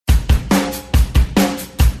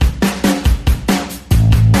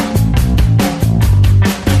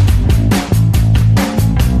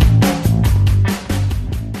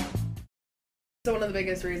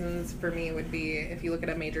biggest reasons for me would be, if you look at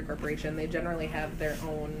a major corporation, they generally have their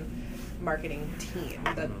own marketing team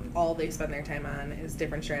that all they spend their time on is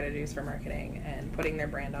different strategies for marketing and putting their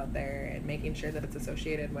brand out there and making sure that it's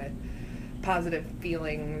associated with positive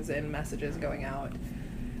feelings and messages going out.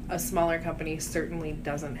 A smaller company certainly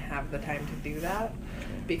doesn't have the time to do that,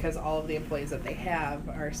 because all of the employees that they have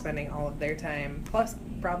are spending all of their time, plus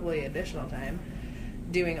probably additional time,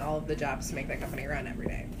 doing all of the jobs to make that company run every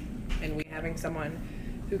day. And we having someone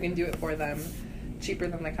who can do it for them cheaper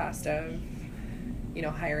than the cost of,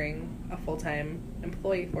 hiring a full-time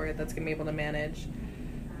employee for it that's going to be able to manage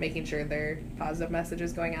making sure their positive message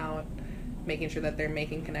is going out, making sure that they're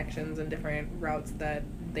making connections in different routes that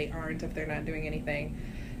they aren't if they're not doing anything,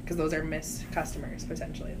 because those are missed customers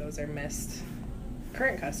potentially. Those are missed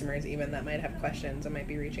current customers even that might have questions and might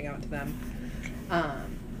be reaching out to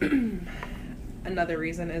them. Another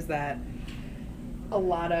reason is that a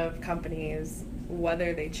lot of companies,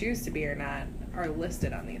 whether they choose to be or not, are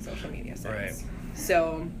listed on these social media sites. Right.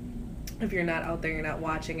 So if you're not out there, you're not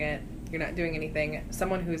watching it, you're not doing anything,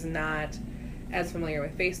 someone who's not as familiar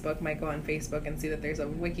with Facebook might go on Facebook and see that there's a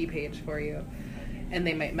wiki page for you, and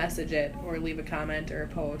they might message it or leave a comment or a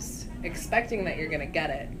post expecting that you're going to get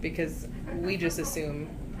it, because we just assume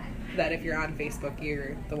that if you're on Facebook,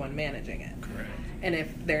 you're the one managing it. Correct. And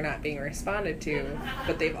if they're not being responded to,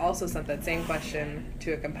 but they've also sent that same question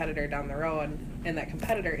to a competitor down the road, and that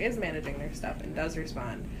competitor is managing their stuff and does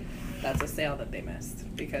respond, that's a sale that they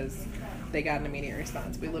missed because they got an immediate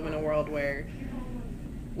response. We live in a world where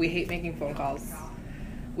we hate making phone calls.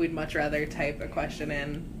 We'd much rather type a question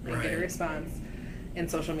in and get a response. And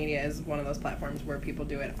social media is one of those platforms where people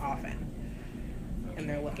do it often, and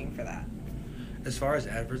they're looking for that. As far as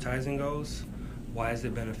advertising goes, why is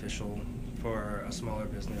it beneficial for a smaller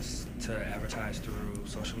business to advertise through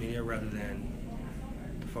social media rather than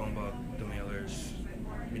the phone book, the mailers,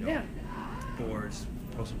 boards,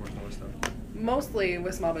 postal boards, all that stuff? Mostly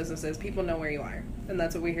with small businesses, people know where you are. And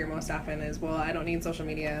that's what we hear most often is, well, I don't need social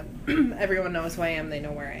media. Everyone knows who I am. They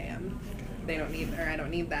know where I am. I don't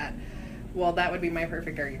need that. Well, that would be my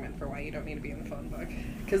perfect argument for why you don't need to be in the phone book,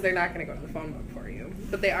 because they're not going to go to the phone book for you.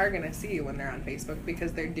 But they are going to see you when they're on Facebook,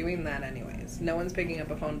 because they're doing that anyways. No one's picking up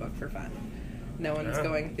a phone book for fun. No one's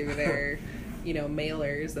going through their,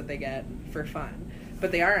 mailers that they get for fun.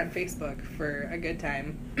 But they are on Facebook for a good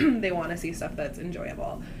time. They want to see stuff that's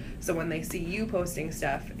enjoyable. So when they see you posting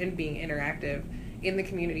stuff and being interactive in the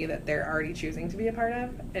community that they're already choosing to be a part of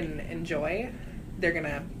and enjoy, they're going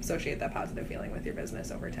to associate that positive feeling with your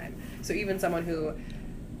business over time. So even someone who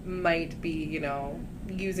might be,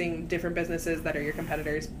 using different businesses that are your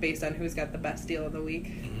competitors based on who's got the best deal of the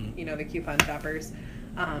week, the coupon shoppers,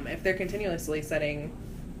 if they're continuously setting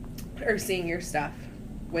or seeing your stuff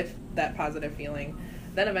with that positive feeling,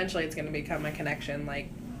 then eventually it's going to become a connection. Like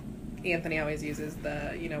Anthony always uses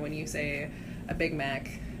the, when you say a Big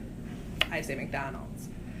Mac, I say McDonald's.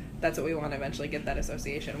 That's what we want to eventually get that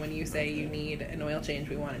association. When you say you need an oil change,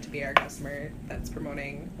 we want it to be our customer that's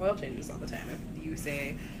promoting oil changes all the time. If you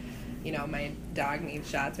say, my dog needs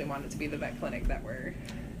shots, we want it to be the vet clinic that we're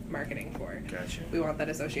marketing for. Gotcha. We want that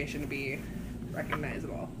association to be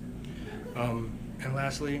recognizable. And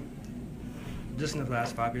lastly, just in the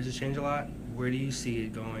last 5 years, it's changed a lot. Where do you see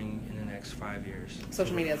it going in the next 5 years?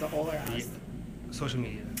 Social media as a whole, or us? Social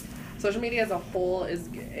media. Social media as a whole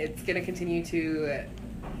it's going to continue to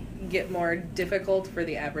get more difficult for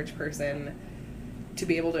the average person to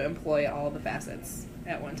be able to employ all the facets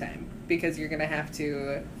at one time, because you're going to have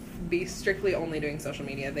to be strictly only doing social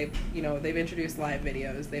media. They've introduced live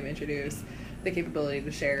videos. They've introduced the capability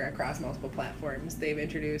to share across multiple platforms. They've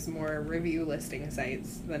introduced more review listing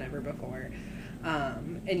sites than ever before.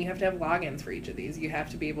 And you have to have logins for each of these. You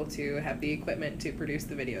have to be able to have the equipment to produce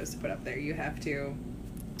the videos to put up there. You have to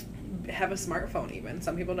have a smartphone even.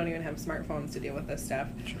 Some people don't even have smartphones to deal with this stuff.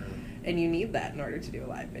 Sure. And you need that in order to do a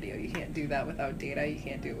live video. You can't do that without data. You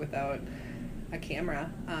can't do it without a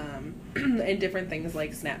camera. And different things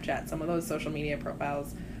like Snapchat. Some of those social media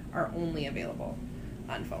profiles are only available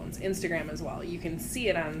on phones. Instagram as well. You can see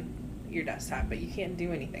it on your desktop, but you can't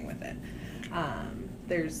do anything with it.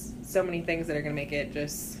 There's so many things that are going to make it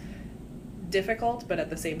just difficult, but at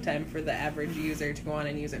the same time, for the average user to go on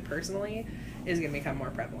and use it personally is going to become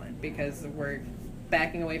more prevalent, because we're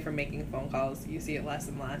backing away from making phone calls. You see it less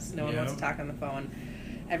and less. No one wants to talk on the phone.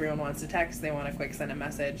 Everyone wants to text. They want to quick send a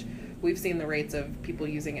message. We've seen the rates of people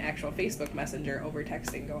using actual Facebook Messenger over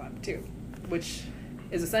texting go up too, which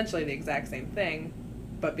is essentially the exact same thing,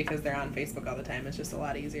 but because they're on Facebook all the time, it's just a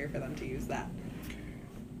lot easier for them to use that. Okay.